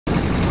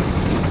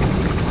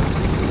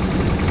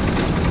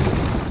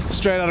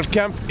straight out of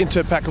camp into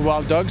a pack of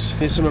wild dogs.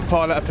 There's some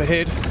impala up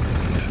ahead.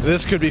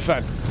 This could be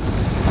fun.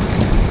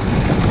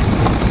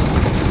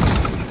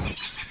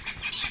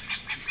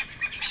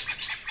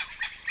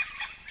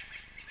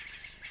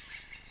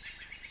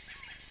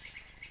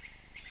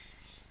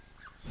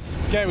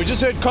 Okay, we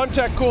just heard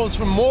contact calls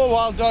from more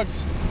wild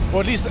dogs,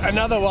 or at least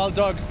another wild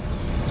dog.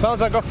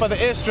 Sounds like off by the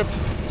airstrip.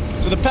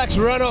 So the pack's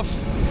run off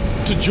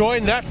to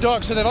join that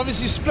dog, so they've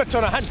obviously split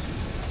on a hunt.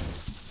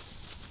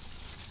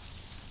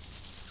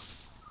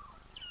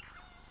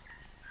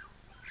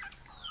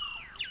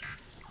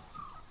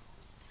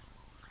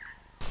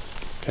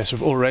 Okay, so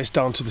we've all raced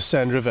down to the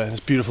Sand River, this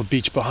beautiful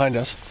beach behind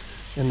us,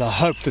 in the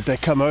hope that they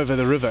come over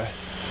the river.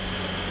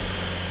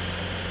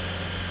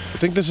 I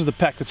think this is the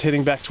pack that's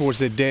heading back towards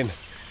their den,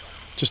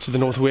 just to the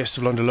northwest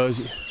of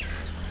Londolozi.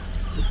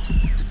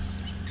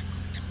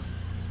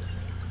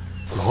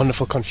 A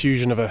wonderful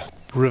confusion of a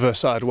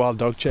riverside wild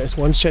dog chase.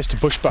 One's chased a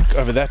bushbuck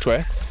over that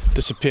way,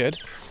 disappeared.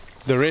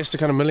 The rest are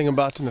kind of milling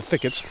about in the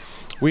thickets.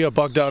 We are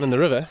bogged down in the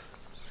river,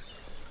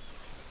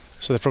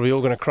 so they're probably all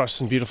going to cross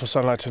in beautiful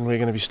sunlight and we're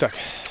going to be stuck.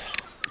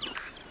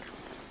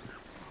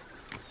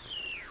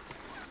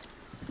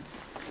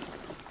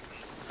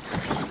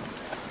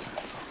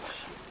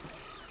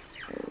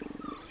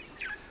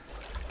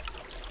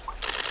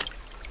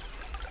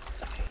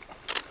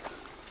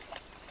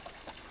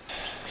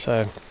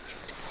 So,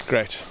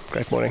 great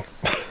morning.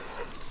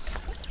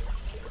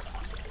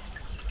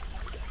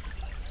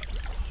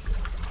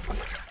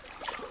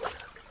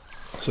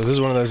 So this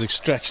is one of those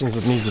extractions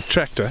that needs a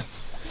tractor.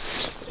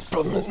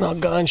 Problem is now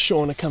Guy and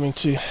Sean are coming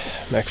to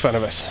make fun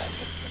of us.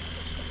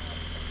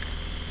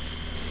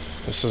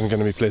 This isn't going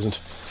to be pleasant.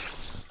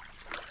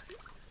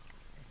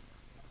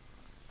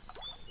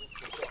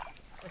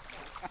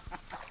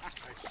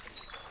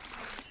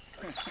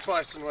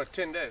 Twice in what,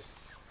 10 days?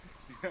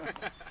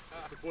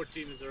 Support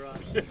team is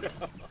arrived.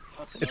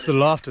 It's the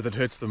laughter that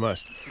hurts the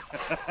most.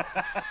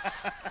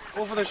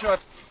 All for the shot.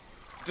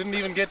 Didn't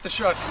even get the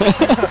shot.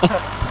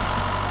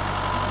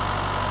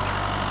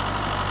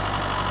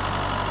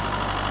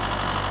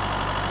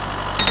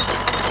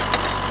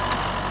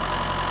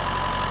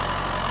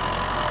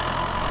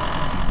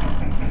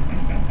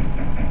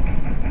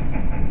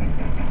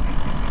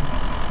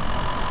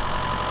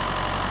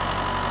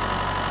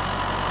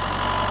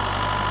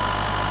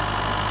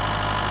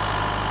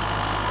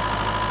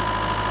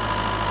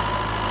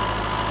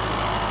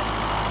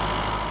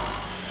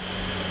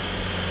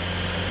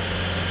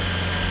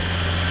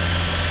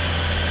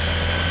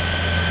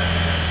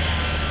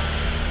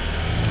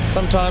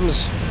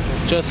 Sometimes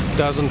it just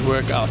doesn't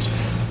work out.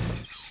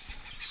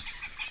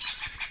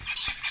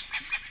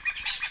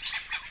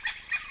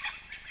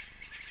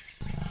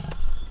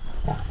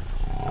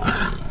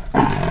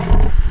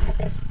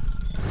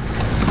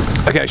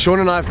 Okay, Sean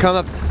and I have come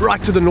up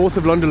right to the north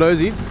of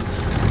Londolozi.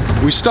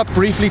 We stopped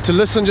briefly to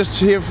listen just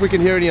to hear if we can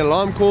hear any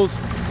alarm calls,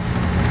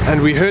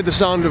 and we heard the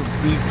sound of,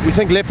 we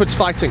think, leopards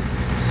fighting.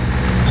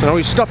 So now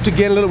we've stopped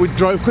again a little. We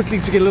drove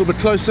quickly to get a little bit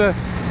closer,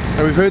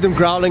 and we've heard them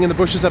growling in the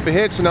bushes up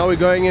ahead, so now we're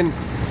going in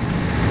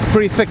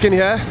pretty thick in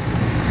here.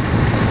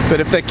 But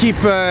if they keep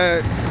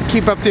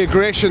up the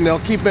aggression, they'll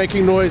keep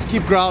making noise,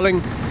 keep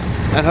growling,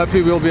 and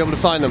hopefully we'll be able to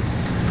find them.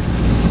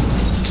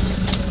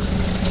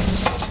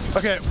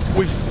 Okay,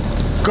 we've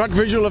got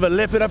visual of a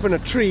leopard up in a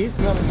tree.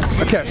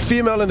 Okay,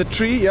 female in the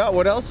tree, yeah,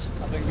 what else?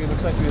 I think it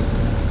looks like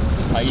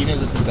there's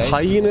hyenas at the base.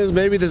 Hyenas,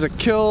 maybe there's a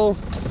kill.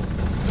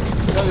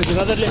 No, there's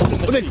another leopard in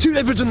the tree. There are two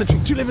leopards in the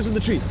tree, two leopards in the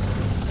tree.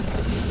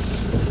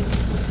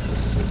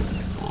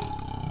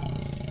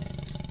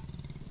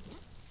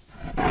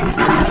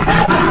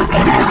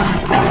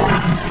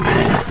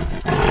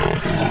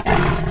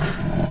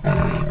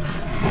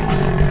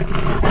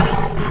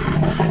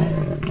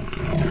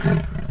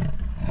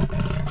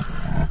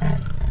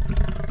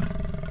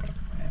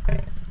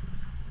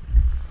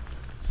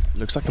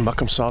 Looks like the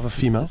Makamsava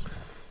female.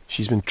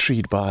 She's been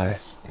treed by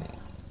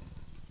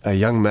a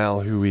young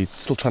male who we're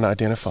still trying to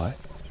identify.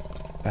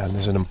 And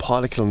there's an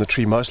impala kill in the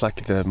tree. Most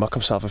likely the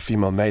Makamsava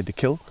female made the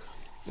kill,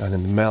 and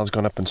then the male's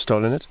gone up and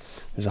stolen it.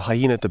 There's a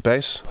hyena at the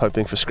base,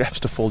 hoping for scraps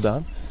to fall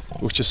down,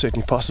 which is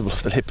certainly possible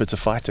if the leopards are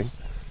fighting.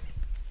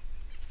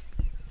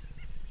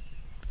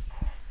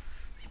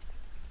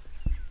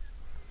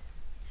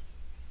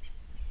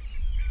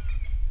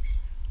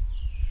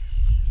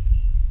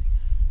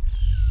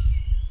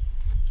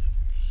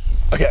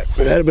 Okay,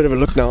 we've had a bit of a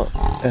look now,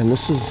 and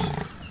this is,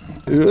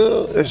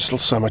 there's still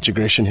so much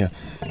aggression here.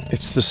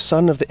 It's the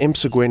son of the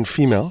Emsegwen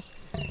female.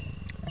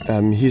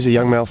 He's a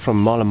young male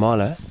from Mala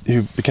Mala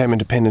who became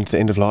independent at the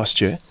end of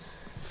last year,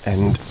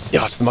 and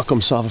yeah, it's the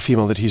Makamsava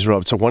female that he's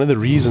robbed. So one of the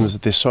reasons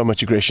that there's so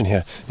much aggression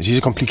here is he's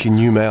a completely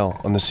new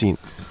male on the scene.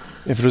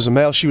 If it was a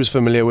male she was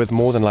familiar with,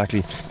 more than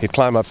likely he'd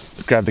climb up,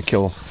 grab the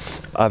kill,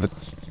 either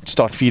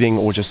start feeding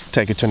or just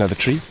take it to another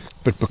tree.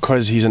 But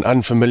because he's an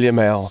unfamiliar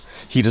male,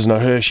 he doesn't know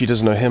her, she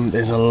doesn't know him,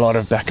 there's a lot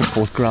of back and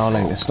forth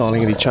growling. They're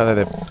snarling at each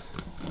other.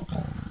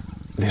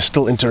 There's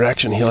still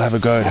interaction. He'll have a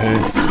go at her.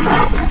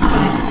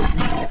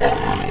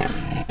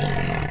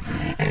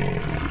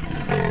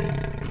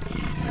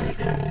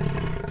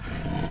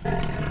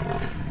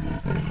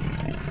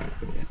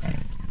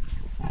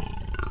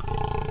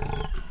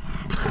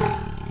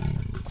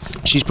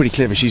 she's pretty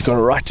clever. She's gone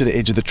right to the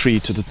edge of the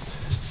tree, to the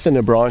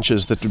thinner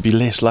branches that would be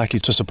less likely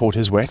to support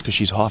his weight, because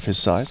she's half his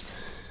size.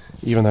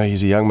 Even though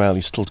he's a young male,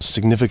 he's still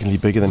significantly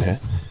bigger than her.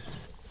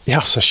 Yeah,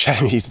 it's a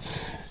shame he's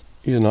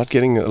not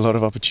getting a lot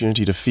of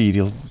opportunity to feed.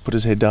 He'll put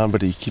his head down,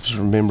 but he keeps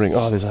remembering,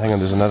 oh, there's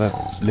another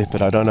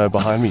leopard I don't know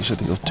behind me, so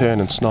he'll turn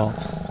and snarl.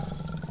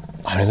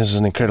 I mean, this is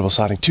an incredible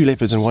sighting. 2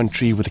 leopards in one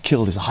tree with a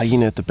kill. There's a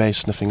hyena at the base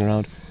sniffing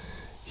around.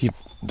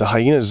 The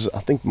hyenas, I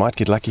think, might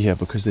get lucky here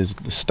because the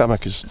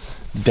stomach is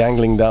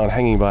dangling down,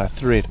 hanging by a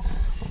thread.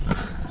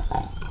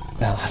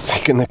 Now, I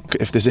think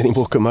if there's any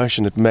more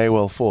commotion, it may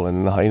well fall,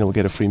 and the hyena will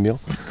get a free meal.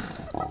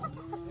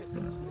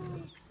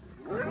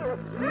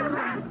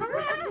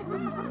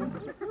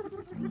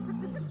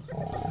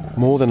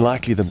 More than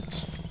likely, the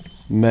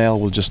male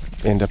will just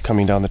end up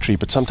coming down the tree,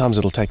 but sometimes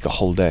it'll take the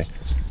whole day.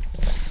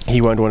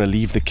 He won't want to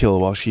leave the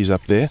kill while she's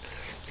up there.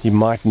 He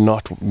might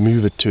not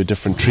move it to a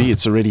different tree.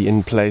 It's already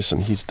in place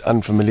and he's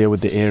unfamiliar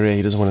with the area.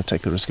 He doesn't want to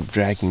take the risk of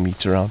dragging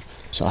meat around.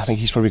 So I think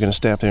he's probably going to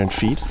stay up there and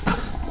feed.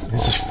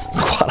 There's a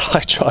quite a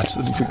high chance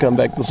that if we come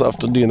back this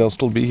afternoon, they'll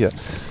still be here.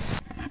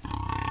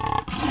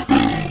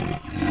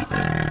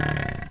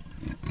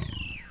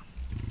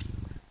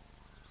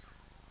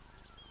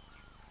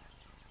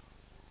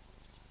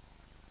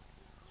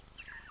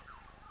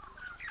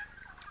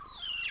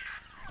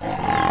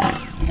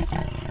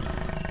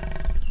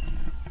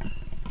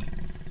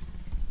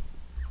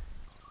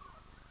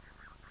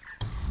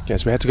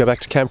 Yes, we had to go back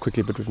to camp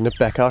quickly, but we've nipped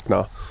back out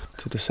now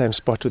to the same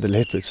spot with the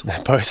leopards.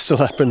 They're both still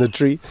up in the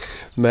tree.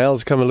 The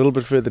male's come a little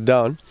bit further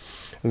down,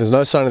 and there's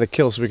no sign of the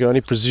kill, so we can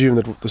only presume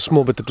that the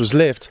small bit that was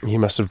left, he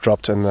must have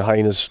dropped, and the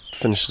hyenas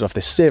finished it off.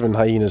 There's 7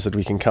 hyenas that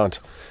we can count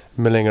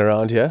milling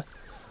around here,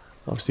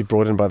 obviously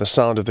brought in by the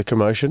sound of the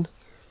commotion.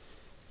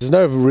 There's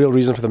no real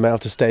reason for the male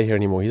to stay here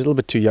anymore. He's a little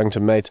bit too young to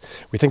mate.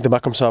 We think the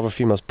Makamsava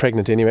female's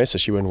pregnant anyway, so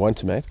she won't want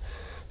to mate.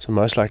 So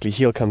most likely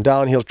he'll come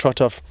down, he'll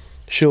trot off,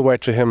 she'll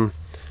wait for him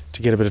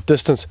to get a bit of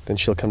distance, then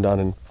she'll come down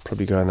and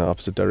probably go in the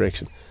opposite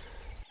direction.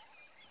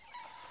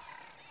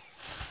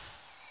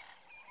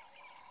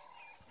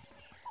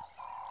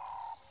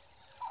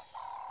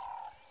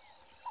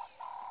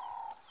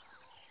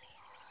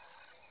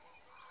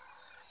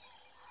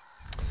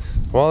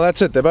 Well,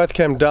 that's it. They both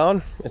came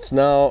down. It's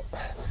now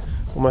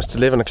almost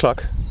 11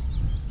 o'clock.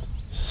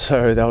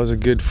 So that was a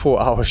good 4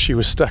 hours she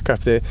was stuck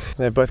up there.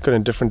 They've both gone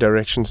in different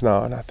directions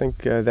now, and I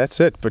think that's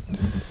it. But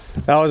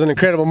that was an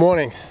incredible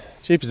morning.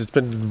 Jeepers, it's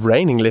been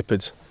raining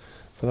leopards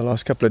for the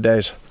last couple of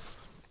days.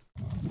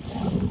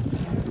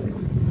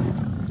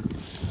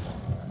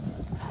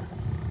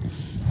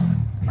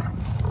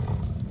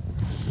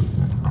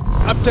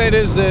 Update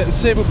is the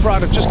Nsebu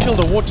Pride have just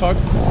killed a warthog.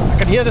 I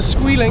can hear the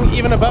squealing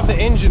even above the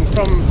engine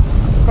from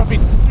probably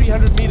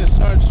 300 meters,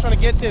 so I'm just trying to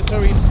get there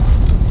so we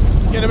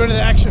get a bit of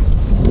the action.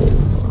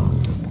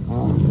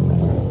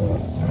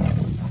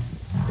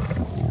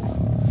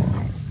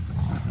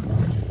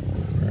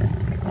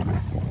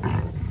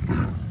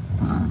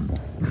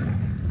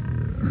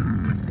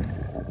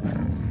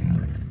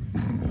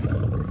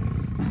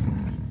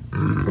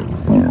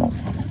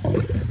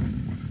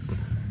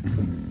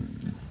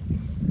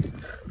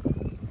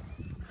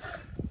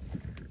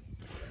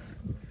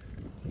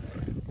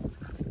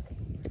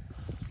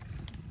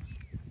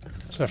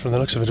 So from the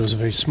looks of it, it was a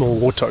very small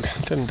warthog.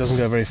 It doesn't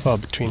go very far,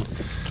 between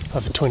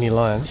over 20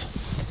 lions.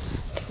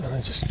 And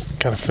they're just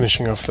kind of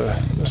finishing off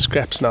the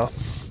scraps now.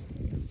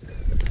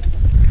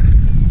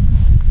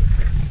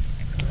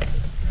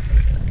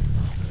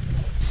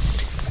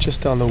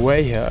 Just down the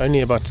way here,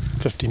 only about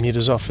 50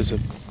 meters off, is a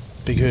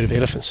big herd of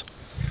elephants.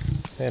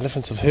 The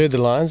elephants have heard the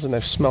lions and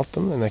they've smelt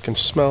them, and they can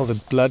smell the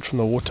blood from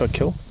the warthog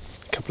kill.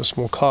 A couple of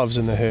small calves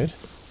in the herd.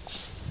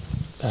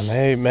 And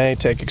they may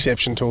take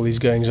exception to all these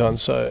goings on,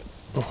 so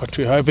what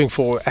we're hoping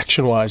for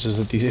action-wise is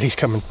that these at least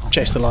come and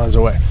chase the lions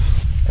away.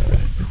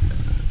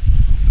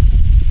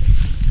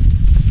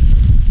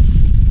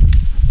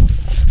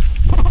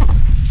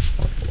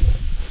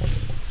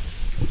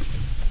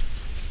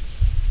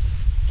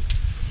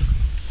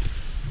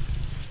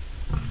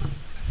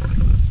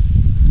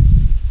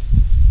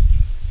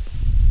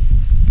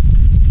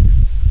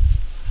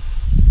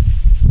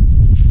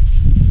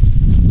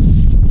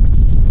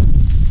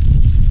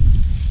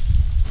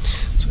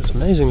 So it's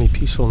amazingly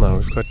peaceful now.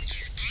 We've got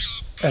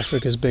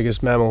Africa's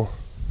biggest mammal,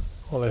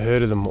 well, a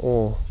herd of them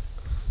all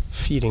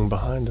feeding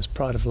behind this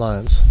pride of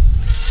lions.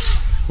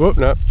 Whoop,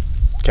 no,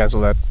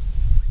 cancel that.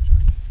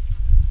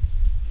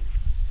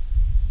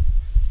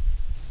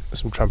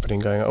 There's some trumpeting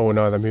going on. Oh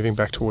no, they're moving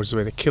back towards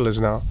where the kill is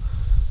now.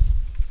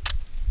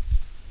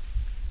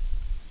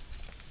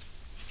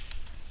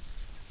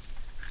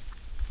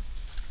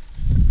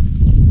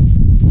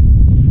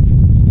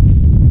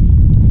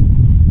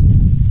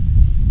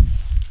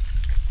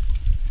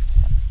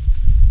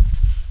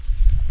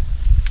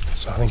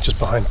 So I think just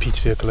behind Pete's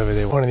vehicle over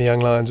there, one of the young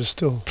lions is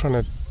still trying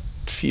to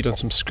feed on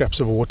some scraps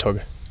of a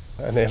warthog,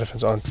 and the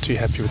elephants aren't too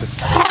happy with it.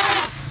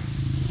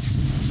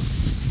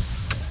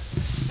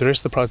 The rest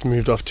of the pride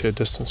moved off to a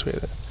distance where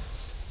the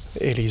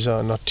Ellies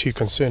are not too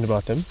concerned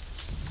about them.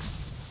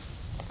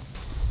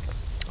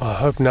 I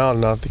hope now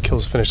that the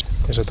kill's finished,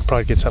 is that the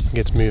pride gets up and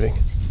gets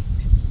moving.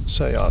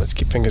 So yeah, let's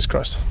keep fingers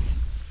crossed.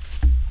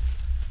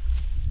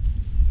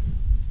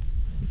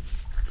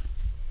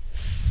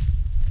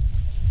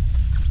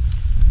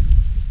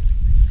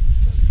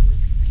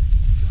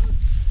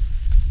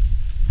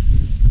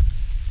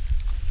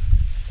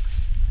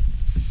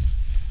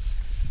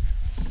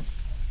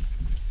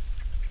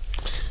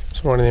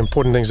 So one of the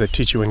important things they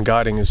teach you in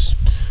guiding is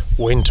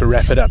when to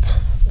wrap it up.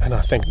 And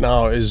I think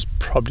now is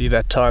probably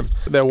that time.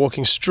 They're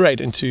walking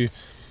straight into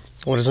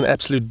what is an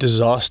absolute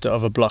disaster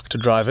of a block to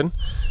drive in.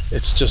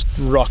 It's just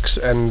rocks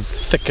and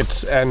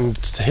thickets and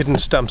hidden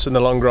stumps in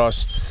the long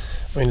grass.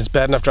 I mean, it's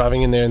bad enough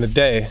driving in there in the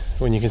day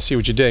when you can see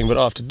what you're doing, but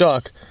after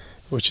dark,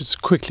 which is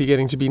quickly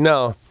getting to be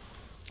now,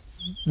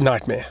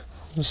 nightmare.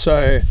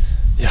 So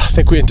yeah, I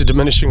think we're into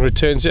diminishing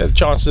returns here. The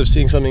chances of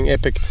seeing something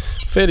epic,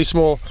 fairly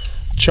small.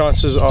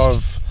 Chances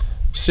of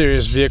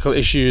serious vehicle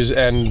issues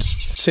and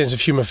sense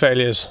of humour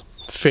failures,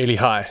 fairly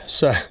high.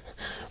 So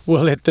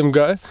we'll let them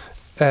go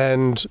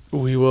and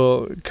we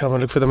will come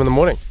and look for them in the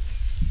morning.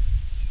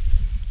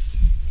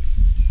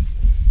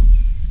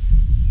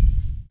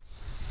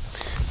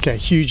 Okay,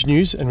 huge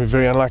news, and we're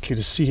very unlikely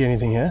to see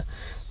anything here,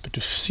 but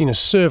we've seen a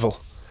serval.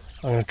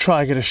 I'm going to try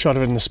and get a shot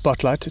of it in the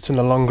spotlight. It's in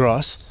the long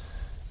grass.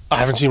 I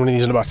haven't seen one of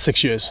these in about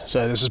 6 years,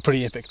 so this is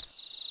pretty epic.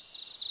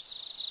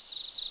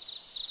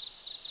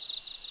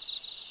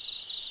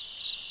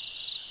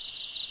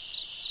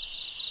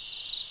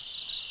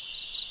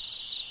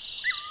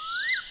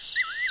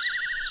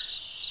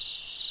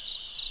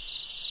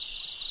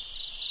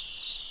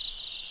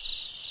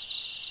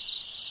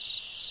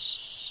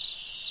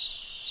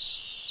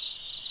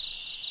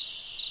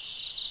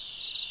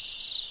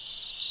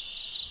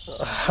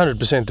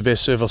 100% the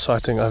best serval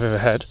sighting I've ever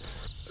had.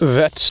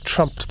 That's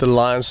trumped the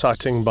lion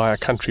sighting by a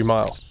country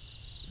mile.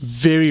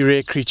 Very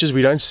rare creatures,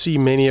 we don't see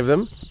many of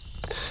them.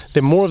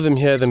 There are more of them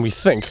here than we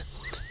think,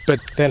 but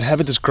they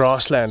inhabit this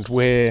grassland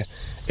where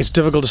it's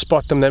difficult to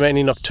spot them. They're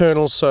mainly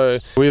nocturnal, so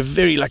we were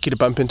very lucky to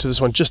bump into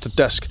this one just at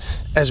dusk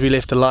as we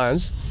left the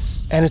lions,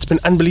 and it's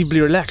been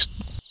unbelievably relaxed.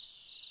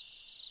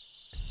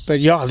 But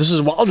yeah, this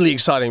is wildly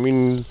exciting. I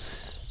mean,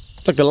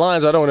 look, the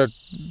lions, I don't want to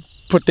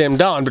put them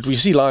down, but we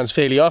see lions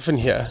fairly often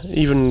here.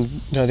 Even,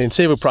 you know, the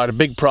Nsebo pride, a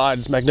big pride,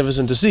 it's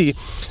magnificent to see.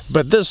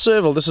 But this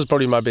serval, this is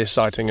probably my best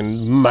sighting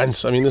in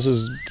months. I mean, this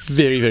is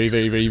very, very,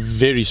 very, very,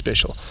 very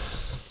special.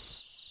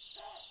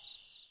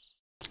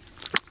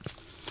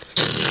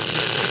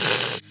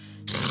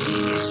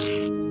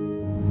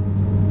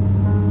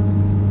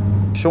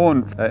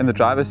 Sean, in the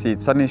driver's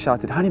seat, suddenly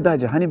shouted, "Honey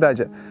badger, honey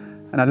badger."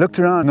 And I looked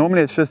around.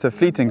 Normally it's just a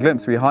fleeting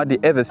glimpse. We hardly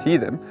ever see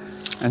them.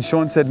 And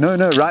Sean said, "No,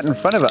 no, right in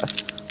front of us."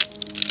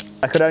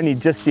 I could only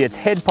just see its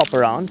head pop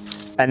around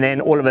and then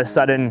all of a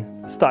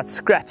sudden start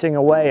scratching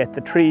away at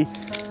the tree.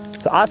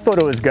 So I thought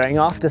it was going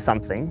after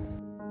something.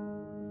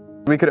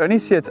 We could only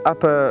see its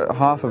upper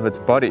half of its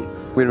body.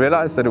 We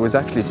realized that it was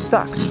actually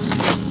stuck.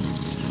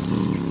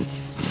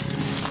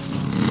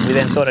 We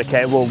then thought,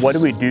 okay, well, what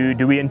do we do?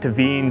 Do we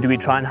intervene? Do we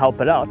try and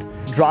help it out?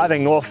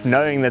 Driving off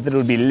knowing that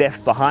it'll be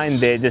left behind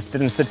there just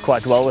didn't sit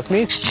quite well with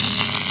me.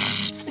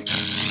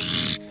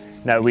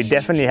 No, we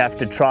definitely have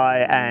to try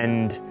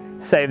and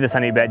save this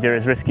honey badger,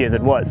 as risky as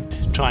it was.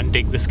 Try and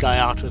dig this guy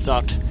out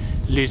without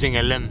losing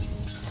a limb.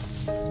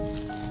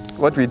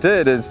 What we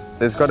did is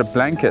got a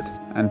blanket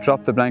and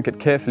dropped the blanket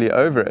carefully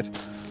over it.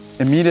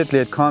 Immediately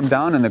it calmed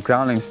down and the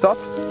growling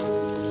stopped.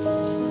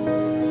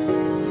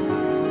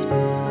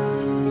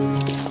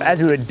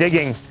 As we were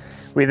digging,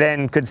 we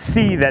then could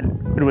see that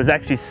it was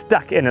actually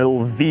stuck in a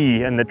little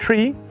V in the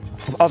tree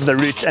of the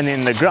roots and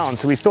in the ground.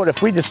 So we thought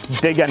if we just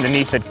dig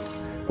underneath it,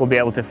 we'll be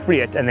able to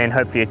free it and then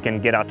hopefully it can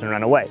get out and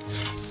run away.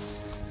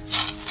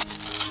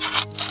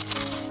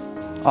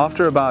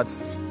 After about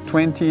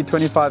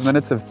 20-25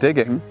 minutes of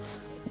digging,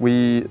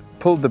 we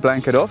pulled the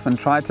blanket off and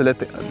tried to let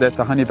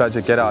the honey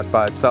badger get out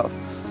by itself.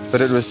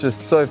 But it was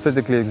just so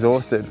physically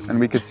exhausted, and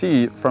we could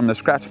see from the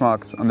scratch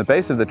marks on the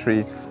base of the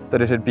tree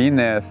that it had been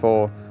there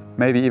for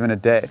maybe even a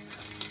day.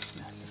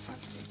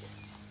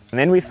 And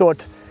then we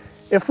thought,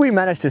 if we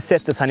manage to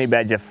set this honey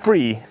badger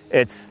free,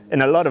 it's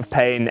in a lot of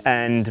pain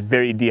and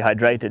very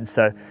dehydrated,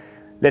 so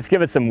let's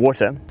give it some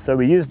water. So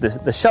we used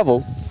the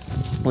shovel,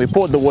 we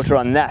poured the water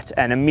on that,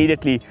 and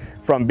immediately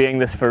from being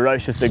this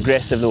ferocious,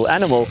 aggressive little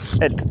animal,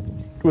 it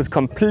was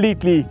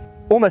completely,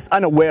 almost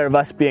unaware of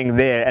us being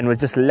there and was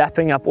just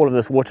lapping up all of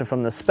this water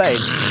from the spade.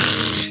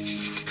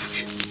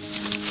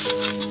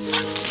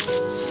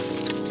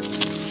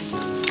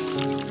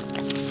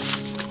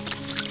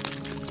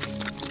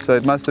 So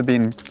it must have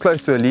been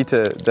close to a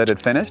litre that it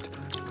finished.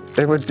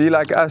 It would be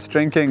like us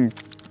drinking,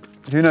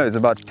 who knows,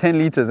 about 10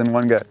 litres in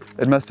one go.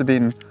 It must have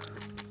been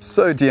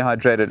so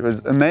dehydrated. It was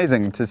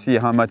amazing to see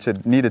how much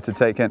it needed to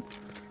take in.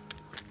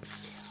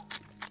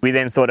 We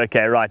then thought,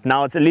 okay, right,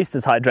 now it's at least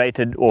as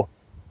hydrated, or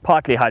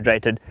partly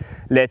hydrated,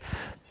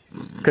 let's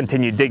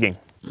continue digging.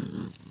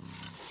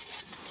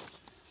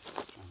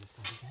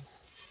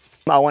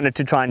 I wanted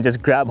to try and just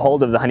grab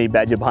hold of the honey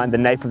badger behind the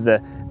nape of the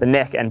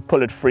neck and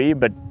pull it free,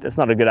 but that's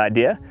not a good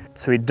idea.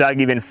 So we dug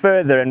even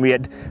further and we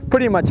had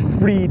pretty much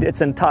freed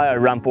its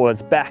entire rump or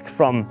its back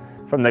from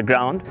the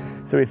ground.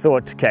 So we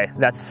thought, okay,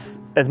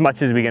 that's as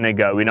much as we're going to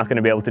go. We're not going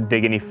to be able to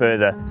dig any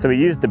further. So we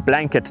used the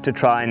blanket to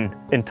try and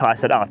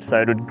entice it out.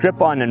 So it would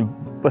grip on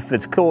and with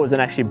its claws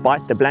and actually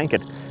bite the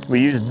blanket. We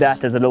used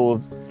that as a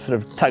little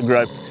sort of tug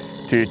rope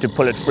to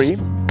pull it free.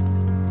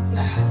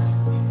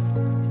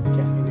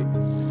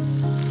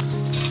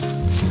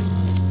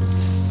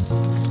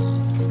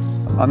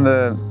 On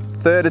the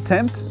third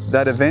attempt,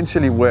 that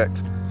eventually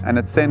worked, and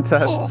it sent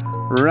us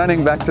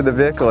running back to the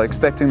vehicle,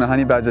 expecting the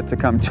honey badger to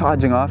come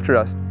charging after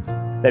us.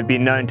 They've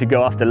been known to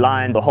go after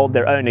lions or hold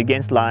their own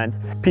against lions.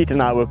 Pete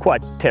and I were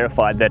quite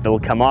terrified that it'll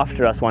come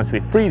after us once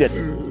we freed it.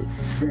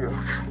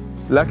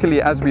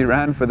 Luckily, as we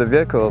ran for the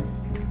vehicle,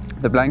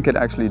 the blanket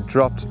actually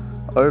dropped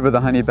over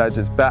the honey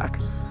badger's back,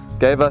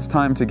 gave us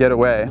time to get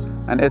away,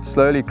 and it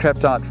slowly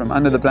crept out from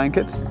under the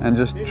blanket and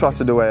just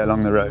trotted away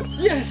along the road.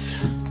 Yes!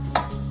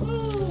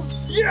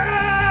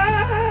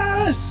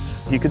 Yes!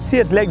 You could see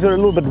its legs were a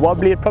little bit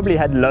wobbly. It probably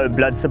had low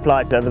blood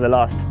supply over the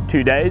last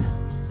 2 days.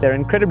 They're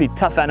incredibly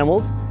tough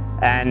animals,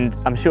 and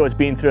I'm sure it's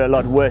been through a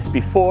lot worse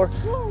before.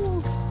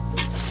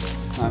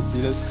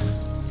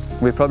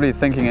 We're probably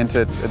thinking into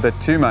it a bit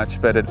too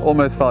much, but it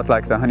almost felt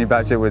like the honey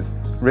badger was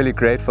really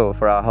grateful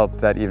for our help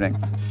that evening.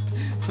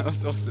 That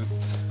was awesome.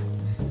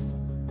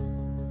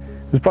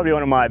 It was probably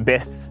one of my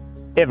best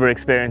ever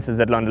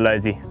experiences at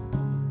Londolozi.